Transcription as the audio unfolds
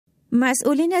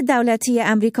مسئولین دولتی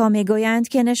امریکا میگویند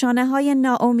که نشانه‌های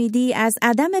ناامیدی از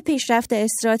عدم پیشرفت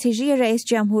استراتژی رئیس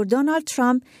جمهور دونالد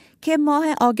ترامپ که ماه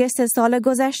آگوست سال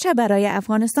گذشته برای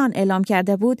افغانستان اعلام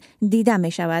کرده بود دیده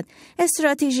می شود.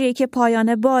 استراتژی که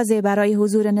پایان بازی برای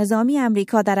حضور نظامی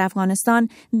امریکا در افغانستان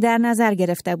در نظر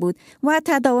گرفته بود و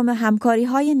تداوم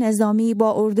همکاری‌های نظامی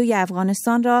با اردوی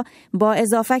افغانستان را با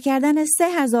اضافه کردن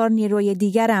 3,000 نیروی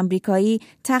دیگر امریکایی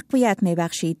تقویت می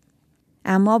بخشید.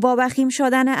 اما با وخیم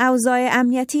شدن اوضاع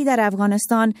امنیتی در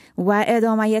افغانستان و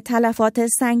ادامه تلفات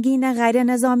سنگین غیر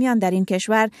نظامیان در این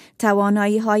کشور،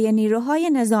 توانایی‌های نیروهای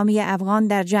نظامی افغان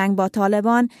در جنگ با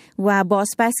طالبان و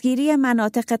بازپسگیری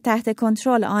مناطق تحت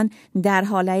کنترل آن در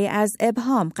حاله از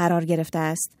ابهام قرار گرفته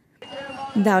است.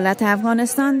 دولت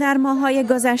افغانستان در ماه‌های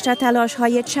گذشته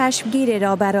تلاش‌های چشمگیری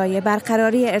را برای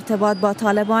برقراری ارتباط با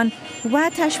طالبان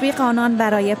و تشویق آنان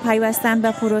برای پیوستن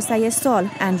به پروسه صلح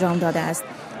انجام داده است.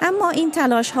 اما این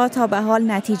تلاش‌ها تا به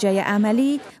حال نتیجه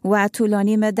عملی و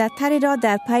طولانی مدت‌تری را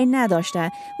در پی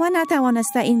نداشته و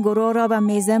نتوانسته این گروه را به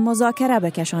میز مذاکره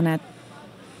بکشاند.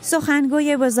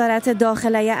 سخنگوی وزارت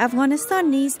داخله افغانستان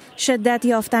نیز شدت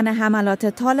یافتن حملات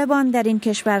طالبان در این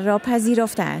کشور را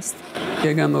پذیرفته است.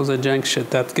 یک اندازه جنگ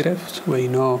شدت گرفت و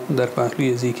اینا در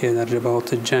پهلوی از اینکه در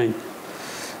جبهات جنگ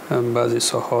بعضی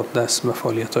ساحات دست به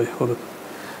فعالیت‌های خود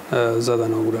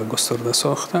زدن او را گسترده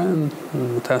ساختند.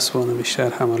 متاسفانه بیشتر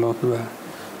حملات و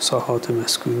ساحات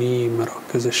مسکونی،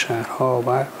 مراکز شهرها و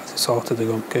بعضی ساحات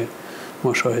دیگه که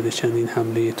ما شاهد چندین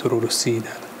حمله تروریستی در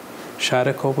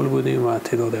شهر کابل بودیم و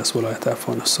تعداد از ولایت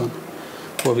افغانستان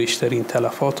و بیشترین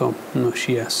تلفات هم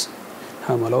ناشی از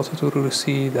حملات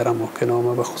تروریستی در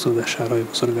اماکن به خصوص در شهرهای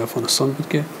بزرگ افغانستان بود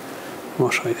که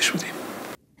ما شاهدش بودیم.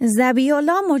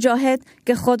 ذبیح‌الله مجاهد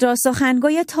که خود را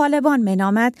سخنگوی طالبان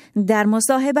مینامد، در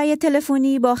مصاحبه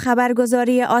تلفنی با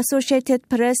خبرگزاری آسوشیتد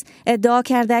پرس ادعا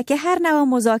کرده که هر نوع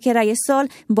مذاکره صلح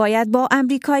باید با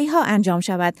امریکایی‌ها انجام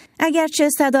شود، اگرچه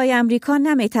صدای امریکا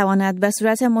نمی‌تواند به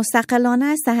صورت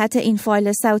مستقلانه صحت این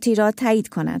فایل صوتی را تایید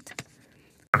کند.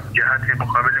 جهت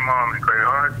مقابل ما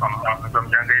امریکایی‌ها نظام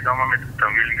جنگ ادامه می‌دهند،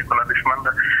 تمویل می‌کند دشمن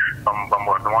را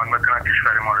بمباردمان می‌کنند،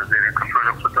 کشور ما را زیر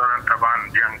کنترل خود دارند. طبعا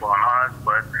جنگ با آنها است،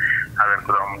 باید اگر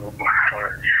کدام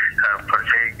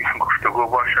پرچه گفتگو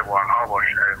باشه با آنها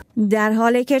باشه. در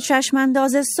حالی که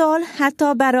چشمانداز صلح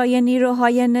حتی برای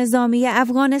نیروهای نظامی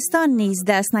افغانستان نیز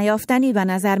دست نیافتنی به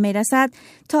نظر می‌رسد،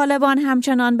 طالبان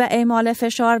همچنان به اعمال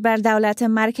فشار بر دولت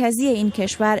مرکزی این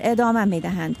کشور ادامه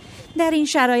می‌دهند. در این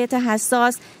شرایط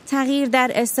حساس، تغییر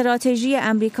در استراتژی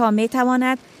امریکا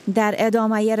می‌تواند در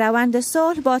ادامه روند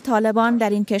صلح با طالبان در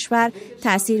این کشور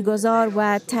تاثیرگذار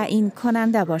و تعیین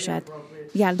کننده باشد.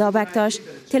 یلدا بکتاش،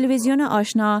 تلویزیون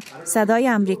آشنا، صدای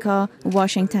امریکا،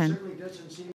 واشنگتن.